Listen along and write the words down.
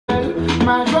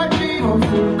Ma joie de vivre en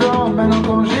full corps. Maintenant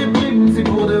quand j'ai pris, c'est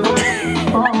pour de vrai.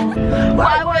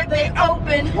 Why were they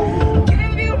open?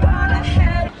 Give you what I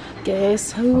had.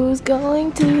 Guess who's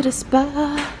going to the spa?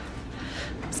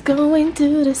 Who's going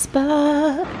to the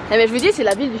spa? Eh mais je vous dis, c'est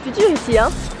la ville du futur ici,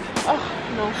 hein. Oh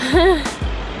non.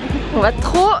 On va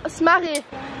trop se marrer.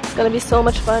 It's gonna be so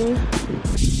much fun.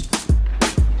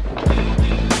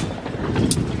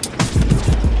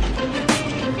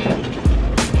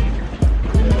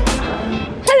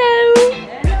 Hello.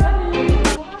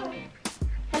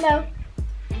 Hello.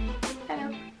 Hello.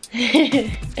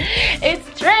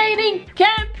 It's training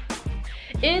camp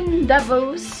in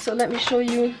Davos. So let me show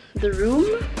you the room.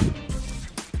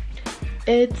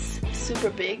 It's super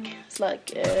big. It's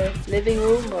like a living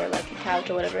room or like a couch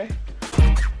or whatever.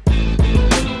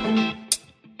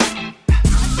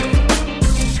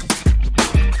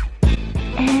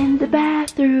 And the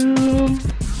bathroom.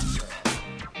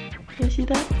 Can you see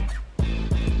that?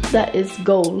 That is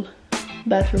gold.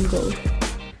 Bathroom gold.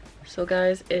 So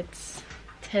guys, it's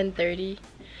 10:30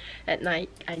 at night.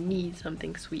 I need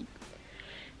something sweet.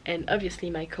 And obviously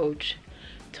my coach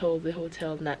told the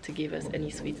hotel not to give us any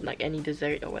sweets, like any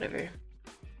dessert or whatever.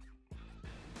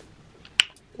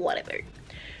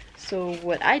 So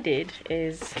what I did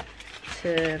is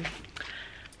to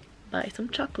buy some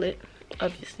chocolate,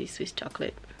 obviously Swiss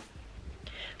chocolate,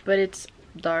 but it's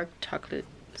dark chocolate,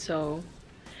 so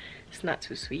it's not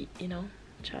too sweet, you know.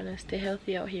 Trying to stay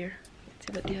healthy out here. Let's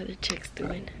see what the other chick's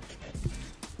doing.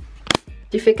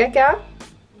 Tu fais caca?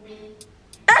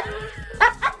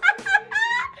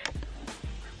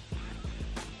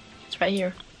 It's right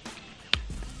here.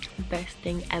 Best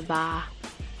thing ever.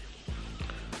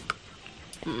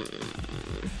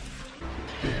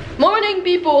 Morning,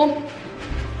 people.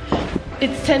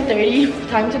 It's 10:30.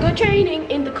 Time to go training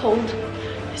in the cold.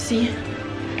 You see,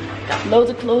 got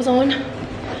loads of clothes on.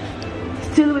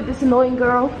 Still with this annoying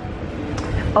girl.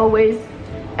 Always,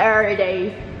 every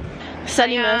day.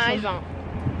 Salut, Ivan.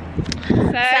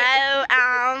 So,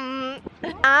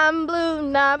 I'm blue,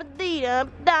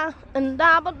 na-ba-dee-da-ba-da, and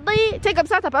da-ba-dee. Tu sais, comme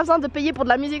ça, t'as pas besoin de payer pour de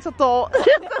la musique sur ton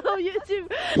sur YouTube.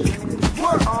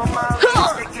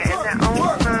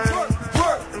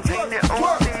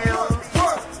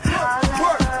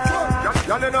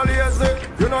 You're not lazy,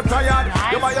 you're not tired.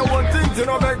 You buy your own things, you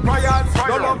don't make prayers.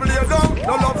 No love lay down,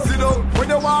 no love sit down. When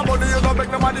you want money, you don't make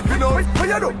nobody feel no. What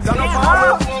you do? You're not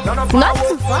far. Not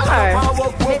too far.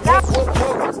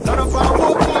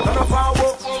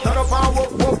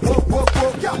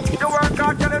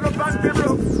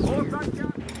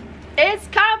 It's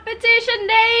competition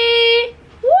day.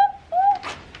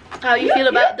 How you feel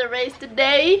about the race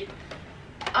today?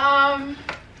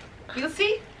 We'll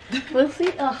see. We'll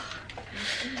see. Ugh.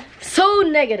 So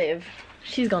negative.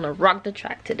 She's gonna rock the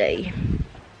track today.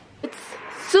 It's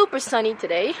super sunny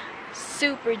today.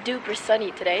 Super duper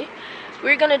sunny today.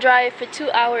 We're gonna drive for 2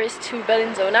 hours to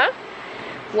Bellinzona,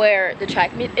 where the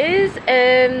track meet is,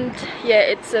 and yeah,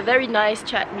 it's a very nice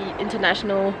track meet,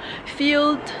 international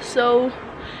field, so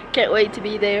can't wait to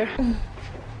be there.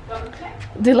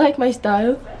 Do you like my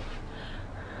style?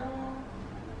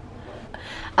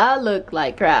 I look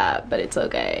like crap, but it's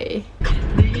okay.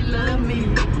 Do you love me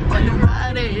when you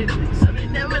ride it? So they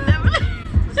never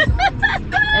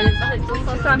And it's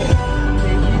so sunny.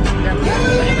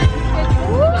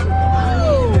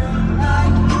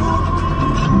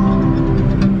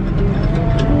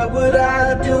 What would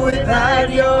I do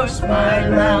without your smart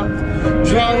mouth?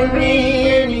 Drawing me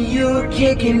in and you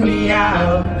kicking me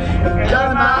out.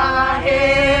 Got my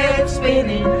head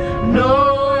spinning,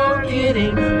 no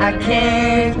kidding, I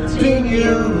can't pin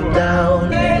you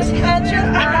down. Just had your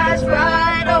eyes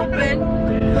wide open.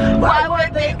 Why were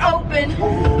they open?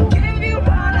 Gave you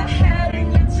what I had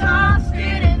and you tossed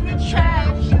it in the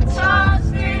trash. You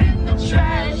tossed it in the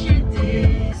trash, you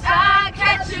did. I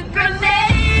catch a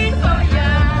grenade for ya.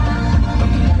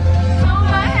 Throw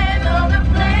my hand on the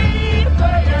blade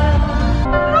for ya.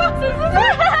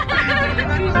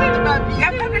 Il y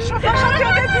a pas de chanteur chanté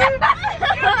au début.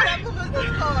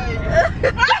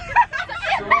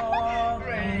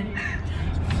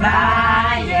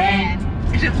 Flying,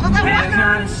 J'ai trop de there's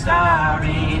not a star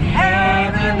in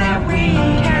heaven.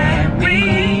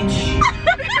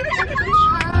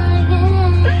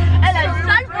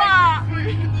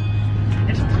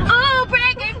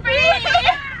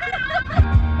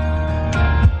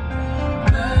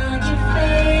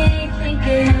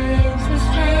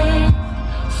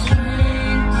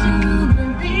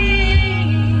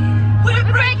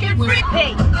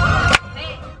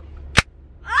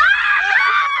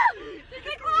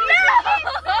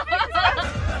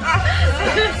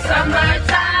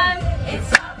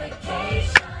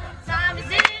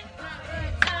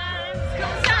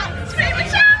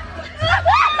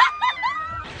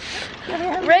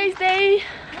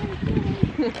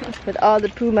 with all the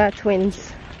Puma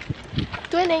twins.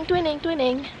 Twinning, twinning,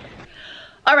 twinning.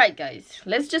 Alright guys,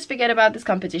 let's just forget about this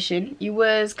competition. It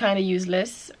was kind of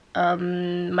useless.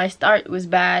 My start was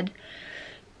bad.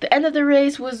 The end of the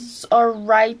race was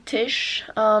alright-ish.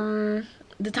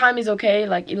 The time is okay,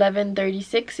 like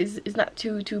 11:36 is not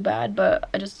too bad, but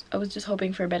I was just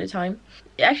hoping for a better time.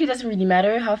 It actually doesn't really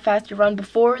matter how fast you run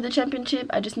before the championship.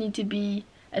 I just need to be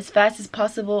as fast as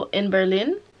possible in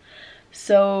Berlin.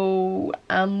 So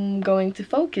I'm going to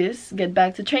focus, get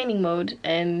back to training mode,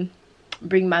 and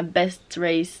bring my best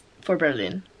race for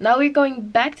Berlin. Now we're going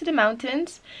back to the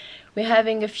mountains. We're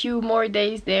having a few more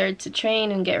days there to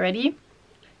train and get ready.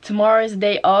 Tomorrow is a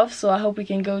day off, so I hope we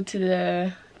can go to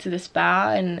the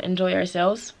spa and enjoy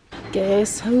ourselves.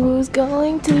 Guess who's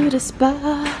going to the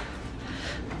spa?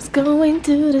 Who's going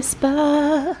to the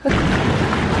spa?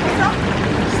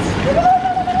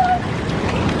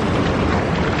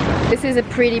 This is a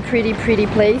pretty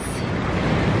place.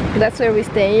 That's where we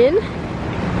stay in.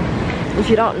 If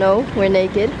you don't know, we're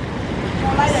naked.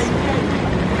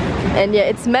 And yeah,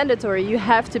 it's mandatory, you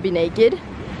have to be naked.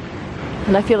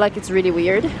 And I feel like it's really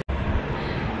weird.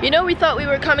 You know, we thought we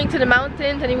were coming to the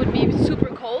mountains and it would be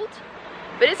super cold,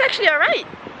 but it's actually alright.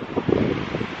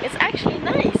 It's actually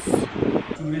nice.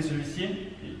 Soulever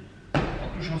celui-ci et en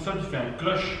touchant ça, tu fais un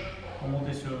cloche pour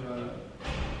monter sur.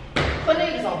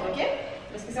 Prenez l'exemple, ok?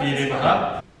 Parce que ça, et les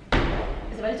bras.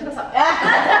 C'est pas du tout comme ça.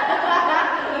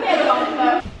 Ok,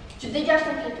 tu dégages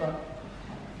ton pied, toi.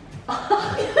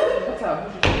 Ça va.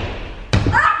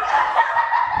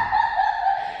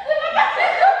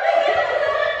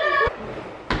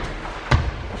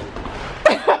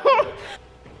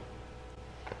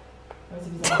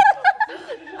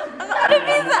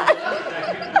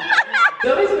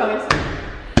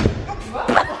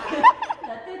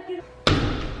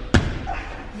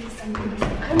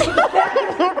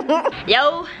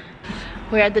 Yo,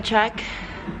 we're at the track.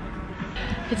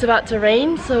 It's about to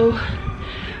rain, so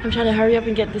I'm trying to hurry up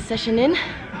and get this session in.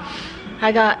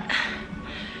 I got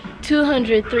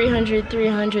 200, 300,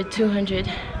 300, 200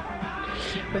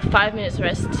 with 5 minutes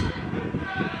rest.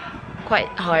 Quite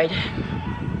hard.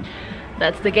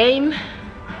 That's the game.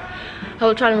 I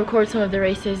will try and record some of the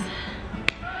races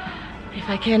if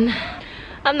I can.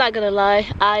 I'm not gonna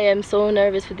lie, I am so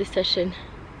nervous for this session.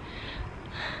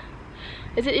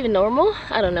 Is it even normal?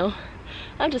 I don't know.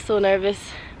 I'm just so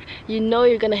nervous. You know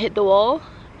you're gonna hit the wall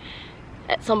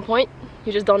at some point.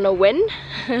 You just don't know when.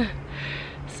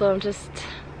 So I'm just,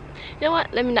 you know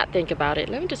what? Let me not think about it.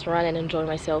 Let me just run and enjoy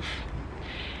myself.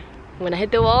 When I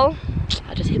hit the wall,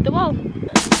 I just hit the wall.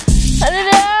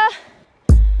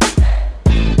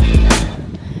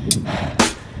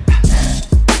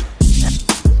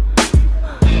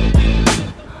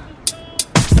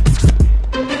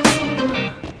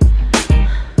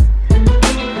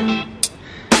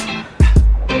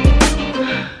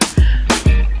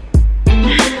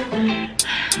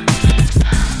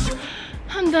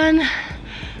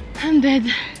 I'm dead.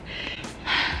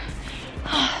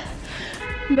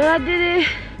 But I did it.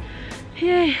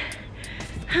 Yay.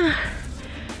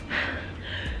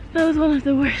 That was one of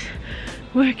the worst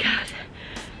workouts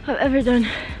I've ever done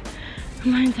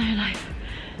in my entire life.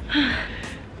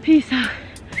 Peace out.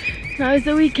 Now it's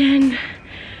the weekend.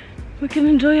 We can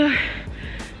enjoy our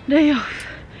day off.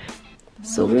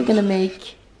 So we're gonna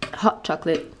make hot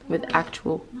chocolate with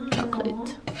actual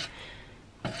chocolate.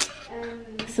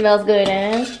 Smells good,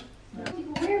 eh?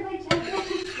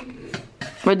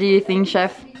 What do you think,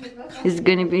 chef? Is it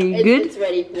gonna be good? It's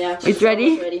ready, yeah. It's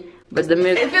ready? Ready. But the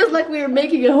milk. It feels like we were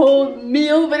making a whole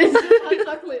meal, but it's just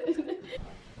hot chocolate.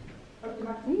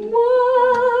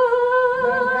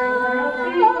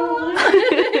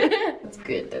 That's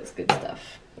good, that's good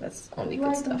stuff. That's only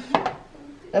good stuff.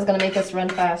 That's gonna make us run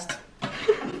fast.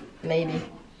 Maybe.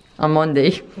 On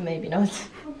Monday. Maybe not.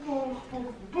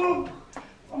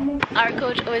 Our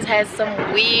coach always has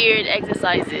some weird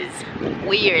exercises.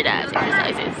 Weird ass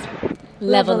exercises.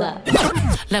 Level up.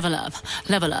 Level up,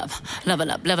 level up,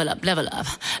 level up, level up, level up,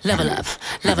 level up,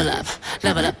 level up,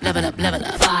 level up, level up, level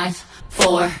up. 5,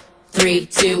 4, 3,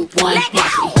 2, 1. Watch me.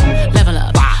 Level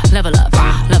up, level up,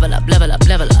 level up, level up,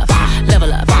 level up,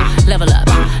 level up, level up,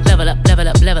 level up, level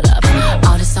up, level up.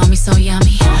 All this on me so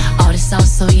yummy, all this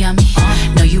sauce so yummy.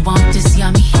 No, you want this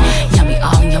yummy, yummy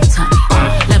all in your tummy.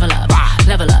 Level up,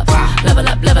 level up, level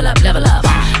up, level up, level up,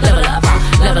 level up,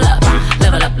 level up,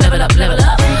 level up, level up, level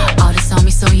up. All this on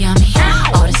me so yummy,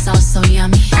 all this sauce so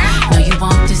yummy. No, you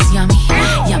want this yummy,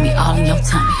 yummy all in your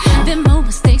tummy. Them old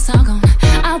mistakes are gone,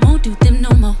 I won't do them no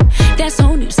more. That's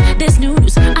old news, that's new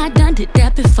news, I done did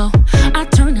that before. I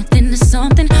turn nothing to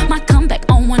something, my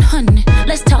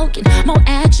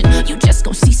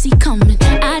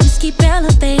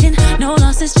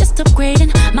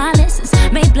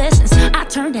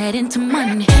turn that into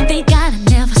money. They gotta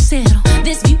never settle.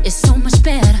 This view is so much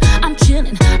better. I'm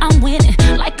chilling, I'm winning,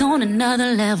 like on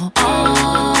another level.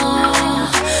 Oh,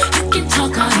 you can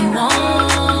talk all you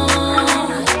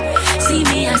want. See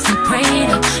me, I see prayed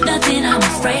up, nothing I'm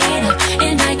afraid of,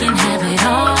 and I can have it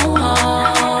all.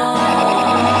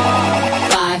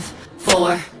 5,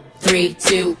 4, 3,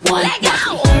 2, 1. Let go.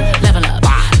 Level up,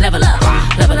 level up,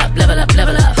 level up, level up,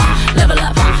 level up, level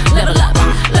up, level up,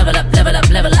 level up, level up,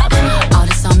 level up. All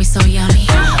this on me so yummy,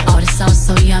 all this sauce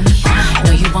so yummy.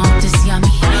 No, you want this yummy,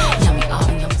 yummy all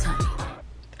in your tummy.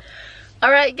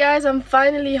 Alright guys, I'm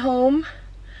finally home.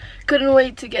 Couldn't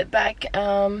wait to get back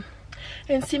and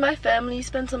see my family,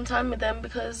 spend some time with them,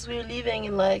 because we're leaving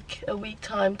in like a week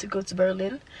time to go to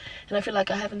Berlin, and I feel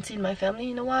like I haven't seen my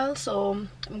family in a while, so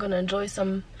I'm gonna enjoy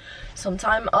some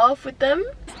time off with them.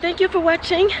 Thank you for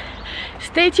watching.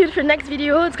 Stay tuned for next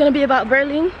video. It's gonna be about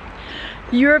Berlin,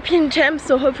 European champs,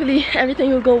 so hopefully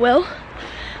everything will go well.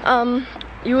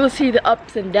 You will see the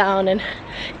ups and downs and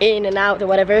in and out or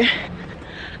whatever.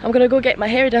 I'm gonna go get my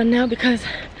hair done now because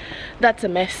that's a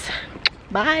mess.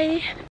 Bye.